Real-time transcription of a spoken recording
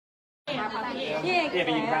ไป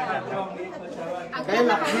ยิงข้าวกันครับไกด์ห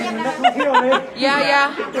ลักนี่นักท่องเที่ยวเลย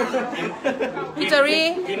พี่เจอรี่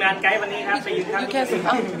ทีมงานไกด์วันนี้ครับไปยิงข้าว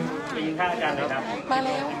ไปยิงข้าวกันเลยครับมาแ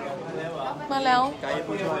ล้วไกด์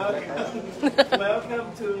ผู้ช่วย Welcome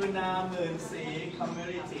to Namunsi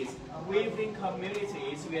communities. Weaving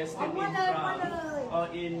communities. We are still in Trang or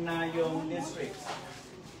in Nayong districts.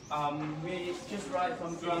 We just ride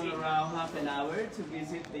from Trang around half an hour to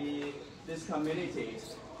visit these communities.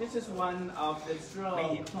 This is one of the strong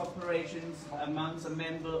corporations amongst the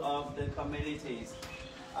members of the communities.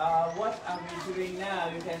 What are we doing now?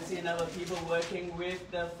 You can see now people working with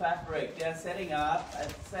the fabric. They are setting up a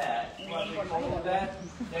set. What we call that?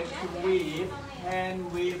 They weave, hand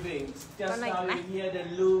weaving. Just now you hear the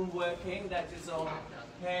loom working. That is all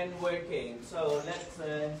hand working. So let's.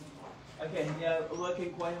 Okay, they are working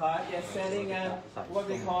quite hard. They are setting up what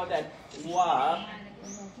we call that warp.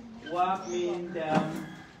 Warp means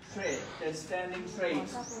thread, the standing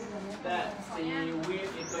threads that the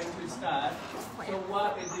weave is going to start. So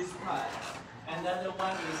warp is this part. Another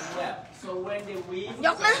one is web. So when they weave,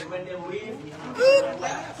 web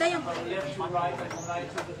from left to right and right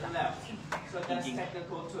to the left. So that's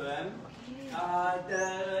technical term. The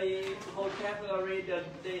vocabulary,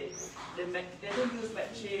 they don't use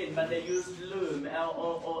machine, but they use loom,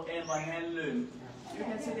 L-O-O-M, or hand loom. You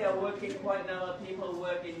can see they are working quite a number of people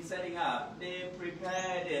working, setting up. They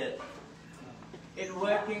prepared it. In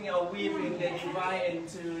working or weaving, they divide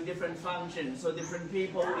into different functions. So different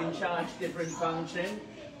people in charge, different function.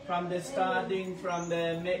 From the starting, from the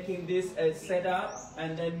making this setup,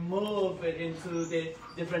 and then move it into the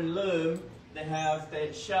different loom. They have the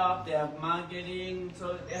shop, they have marketing. So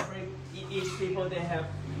each people they have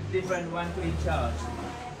different one to in charge.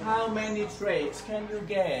 How many trades can you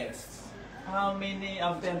guess? How many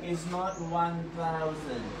of them is not 1,000?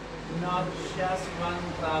 Not just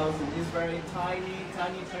 1,000. It's very tiny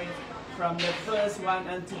trades from the first one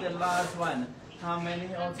until the last one. How many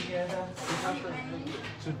altogether?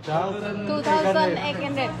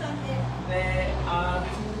 2,800. There are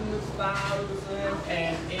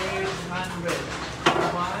 2,800.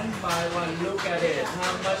 One by one, look at it.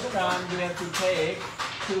 How much time you have to take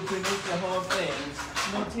to finish the whole thing?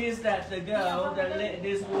 Notice that the girl,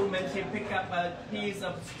 this woman, she picked up a piece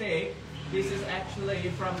of stick. This is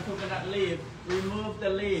actually from coconut leaf. Remove the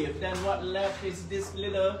leaf. Then what left is this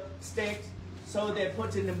little stick. So they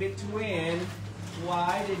put in between.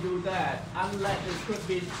 Why they do that? Unless it could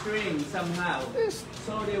be string somehow.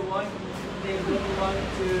 So they don't want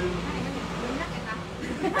to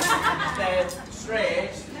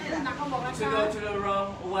stretch to go to the wrong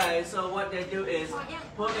way. So what they do is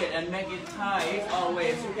put it and make it tight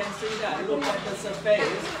always. You can see that. Look at the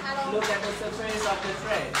surface. Look at the surface of the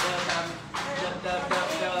thread. The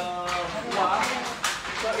warp.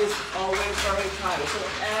 So it's always very tight. So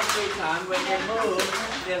every time when they move,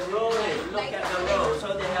 they roll it. Look at the roll.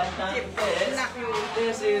 So they have done this.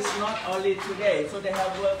 This is not only today. So they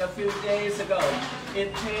have worked a few days ago.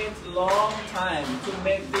 It takes long time to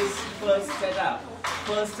make this first setup.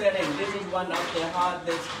 First setting. This is one of the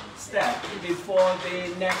hardest steps before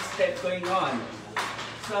the next step going on.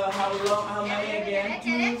 So how many again?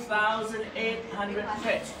 2,800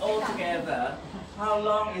 threads altogether. How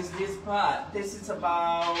long is this part? This is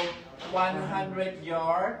about 100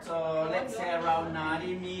 yards, or let's say around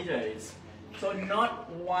 90 meters. So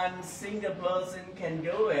not one single person can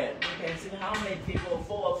do it. You can see how many people,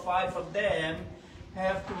 4 or 5 of them,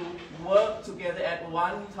 have to work together at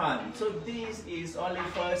one time. So this is only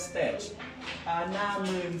first stage.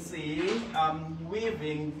 Namunsi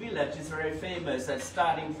weaving village is very famous,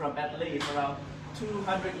 starting from at least around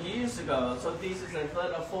 200 years ago. So this is the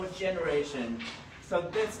third or fourth generation. So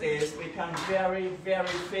this is become very,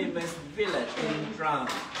 very famous village in Trang.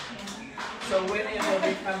 So whenever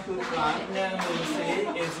we come to Trang,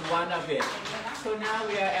 Namunsi is one of it. So now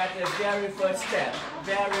we are at the very first step.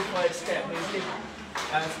 Very first step. We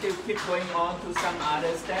still keep going on to some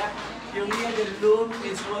other step. You hear the loom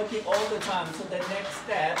is working all the time. So the next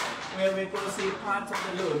step, where we go see parts of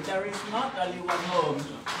the loom, there is not only one home.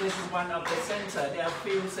 This is one of the center. There are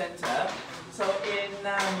few center. So in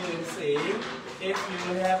Namunsi, if you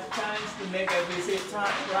have chance to make a visit,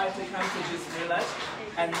 try to come to this village.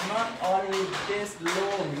 And not only this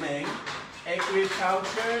looming,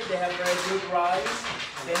 agriculture, they have very good rice,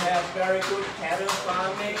 they have very good cattle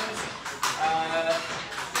farming,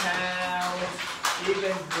 cows,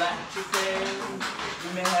 even black chicken.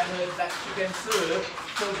 You may have a black chicken soup.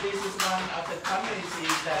 So this is one of the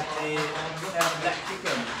communities that they have black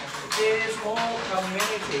chicken. This whole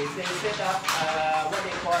community, they set up what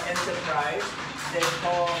they call enterprise. they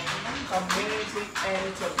call community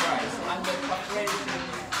enterprise. Under cooperation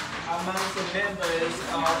among the members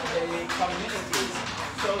of the communities.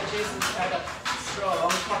 So this is kind of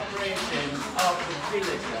strong cooperation of the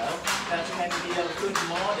villager that can be a good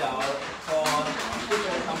model for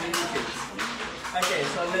different communities. Okay,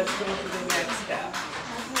 so let's go to the next step.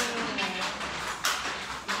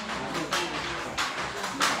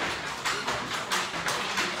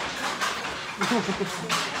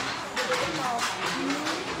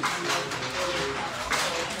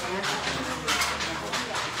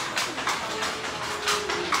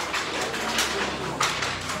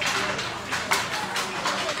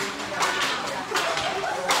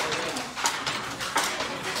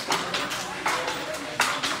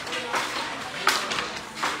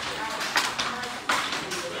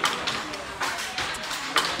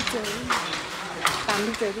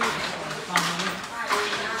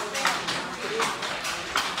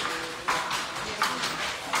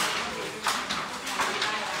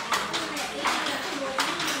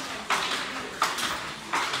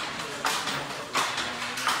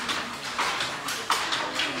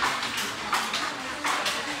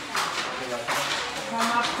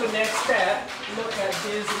 Come up to next step. Look at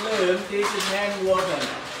this loom. This is hand woven.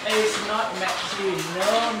 It's not machine.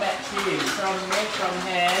 No machine. Made from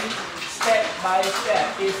hand. Step by step.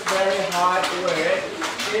 It's very hard work.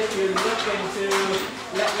 If you look into,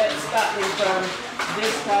 let's start from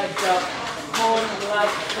this kind of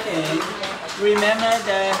cone-like thing. Remember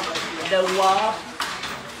the warp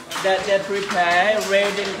that they prepare,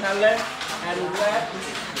 red in color and red.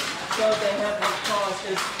 So they have, of course,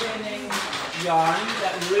 the spinning yarn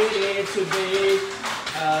that really to be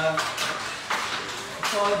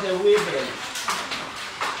for the weaving.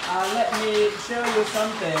 Let me show you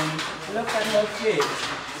something. Look at her feet.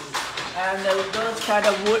 And those kind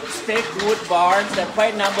of wood stick, wood bars, there are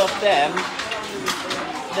quite a number of them.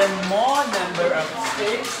 The more number of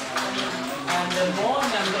sticks and the more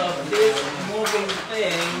number of these moving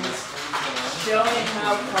things, showing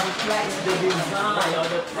how complex the design or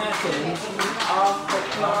the pattern of the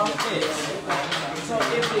cloth is. So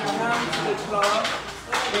if we come to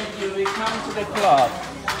the cloth,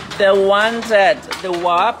 the ones that the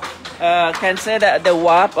warp, can say that the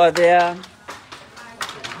warp or the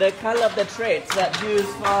color of the threads that used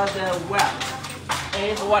for the web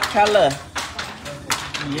is what color?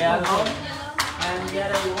 Yellow. And the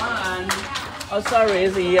other one, oh sorry,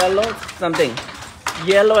 is yellow something.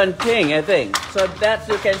 Yellow and pink, I think. So that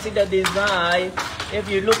you can see the design. If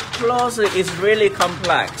you look closely, it's really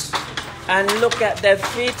complex. And look at the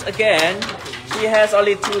feet again. She has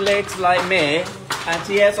only 2 legs like me, and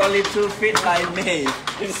she has only 2 feet like me.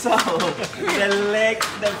 So the legs,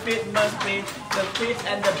 the feet must be, the feet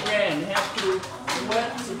and the brain have to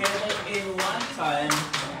work together in one time.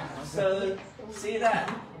 So see that?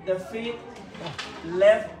 The feet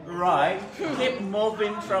left, right, keep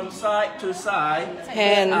moving from side to side.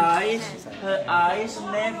 Her eyes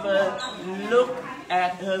never look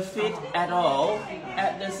at her feet at all.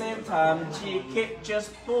 At the same time, she keep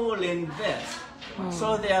just pulling this.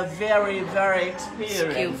 So they are very, very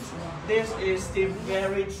experienced. This is the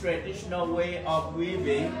very traditional way of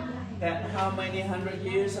weaving. That how many 100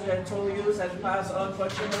 years I have told you has passed on for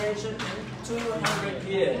generation? 200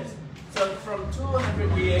 years. So from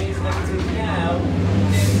 200 years until now,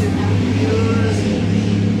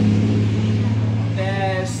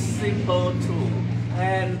 there's simple tool,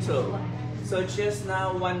 hand tool. So just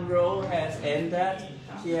now one row has ended.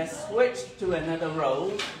 She has switched to another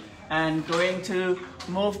row and going to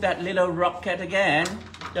move that little rocket again.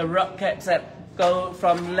 The rockets that go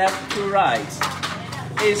from left to right.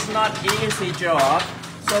 It's not easy job.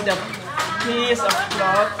 So the piece of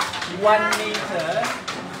cloth, 1 meter.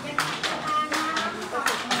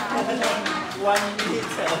 1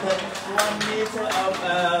 meter of 1 meter of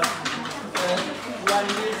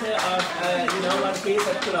one piece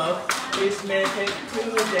of cloth is may take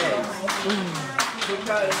 2 days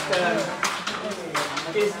because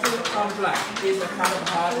it's too complex. It's a kind of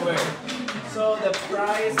hard work. So the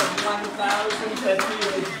price of 1,000 per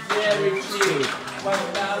piece is very cheap.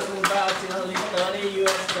 1,000 baht is only $30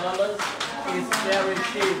 US. Is very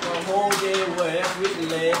cheap for whole day work with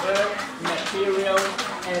labor, material,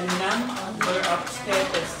 and number of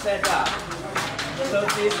steps set up. So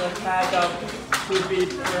this is a kind of to be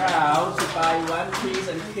proud to buy one piece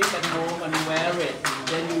and keep at home and wear it.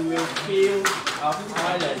 Then you will feel of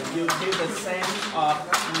Thailand. You feel the sense of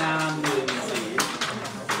Nam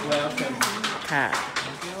Welcome.